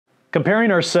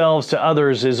Comparing ourselves to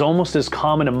others is almost as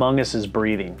common among us as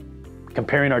breathing.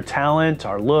 Comparing our talent,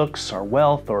 our looks, our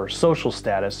wealth, or social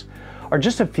status are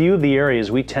just a few of the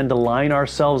areas we tend to line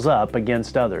ourselves up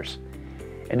against others.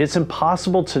 And it's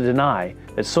impossible to deny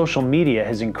that social media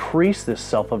has increased this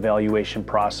self-evaluation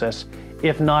process,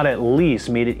 if not at least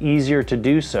made it easier to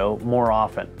do so more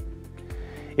often.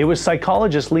 It was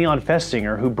psychologist Leon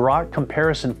Festinger who brought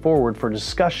comparison forward for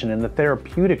discussion in the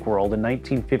therapeutic world in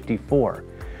 1954,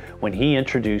 when he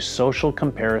introduced social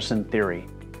comparison theory.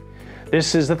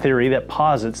 This is the theory that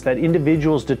posits that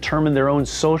individuals determine their own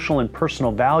social and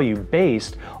personal value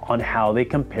based on how they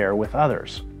compare with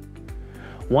others.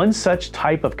 One such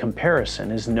type of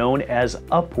comparison is known as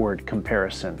upward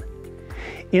comparison.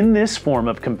 In this form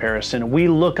of comparison, we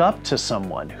look up to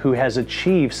someone who has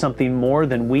achieved something more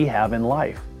than we have in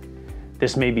life.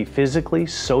 This may be physically,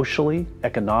 socially,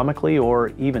 economically,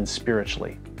 or even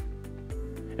spiritually.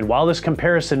 And while this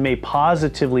comparison may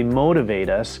positively motivate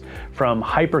us from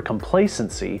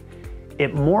hypercomplacency,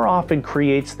 it more often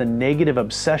creates the negative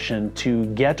obsession to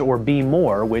get or be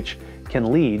more, which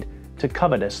can lead to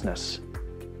covetousness.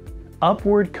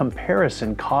 Upward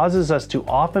comparison causes us to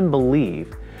often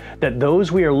believe that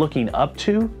those we are looking up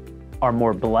to are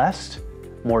more blessed,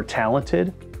 more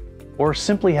talented, or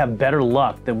simply have better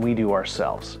luck than we do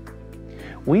ourselves.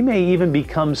 We may even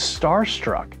become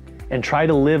starstruck and try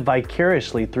to live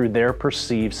vicariously through their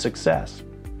perceived success.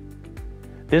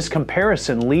 This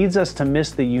comparison leads us to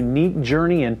miss the unique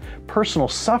journey and personal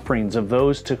sufferings of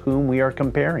those to whom we are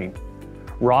comparing,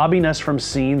 robbing us from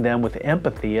seeing them with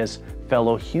empathy as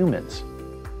fellow humans.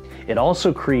 It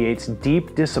also creates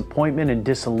deep disappointment and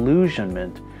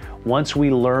disillusionment once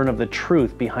we learn of the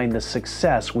truth behind the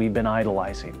success we've been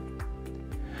idolizing.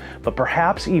 But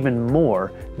perhaps even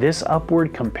more, this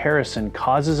upward comparison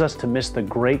causes us to miss the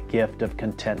great gift of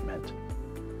contentment.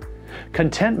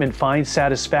 Contentment finds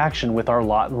satisfaction with our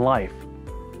lot in life.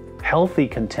 Healthy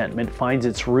contentment finds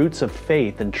its roots of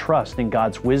faith and trust in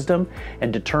God's wisdom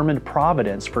and determined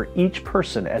providence for each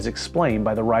person, as explained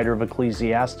by the writer of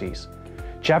Ecclesiastes,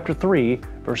 chapter 3,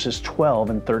 verses 12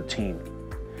 and 13.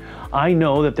 I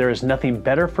know that there is nothing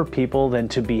better for people than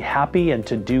to be happy and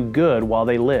to do good while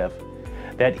they live,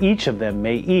 that each of them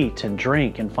may eat and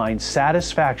drink and find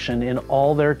satisfaction in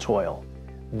all their toil.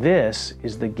 This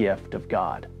is the gift of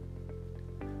God.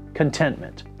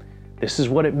 Contentment. This is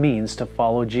what it means to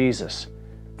follow Jesus,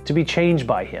 to be changed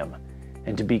by Him,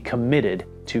 and to be committed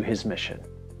to His mission.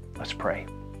 Let's pray.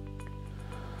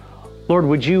 Lord,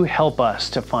 would you help us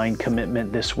to find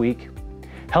commitment this week?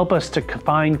 Help us to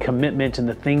find commitment in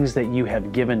the things that you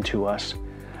have given to us,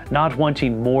 not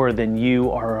wanting more than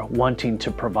you are wanting to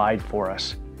provide for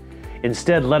us.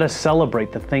 Instead, let us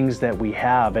celebrate the things that we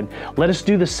have, and let us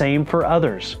do the same for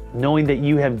others, knowing that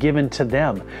you have given to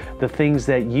them the things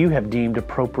that you have deemed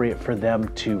appropriate for them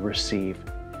to receive.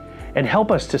 And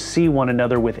help us to see one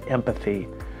another with empathy,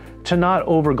 to not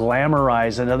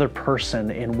over-glamorize another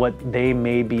person in what they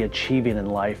may be achieving in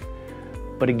life,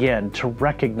 but again, to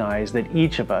recognize that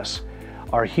each of us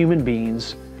are human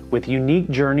beings with unique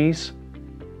journeys,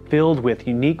 filled with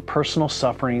unique personal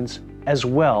sufferings, as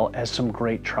well as some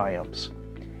great triumphs.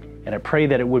 And I pray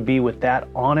that it would be with that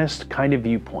honest kind of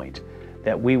viewpoint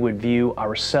that we would view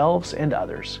ourselves and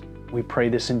others. We pray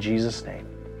this in Jesus' name.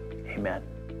 Amen.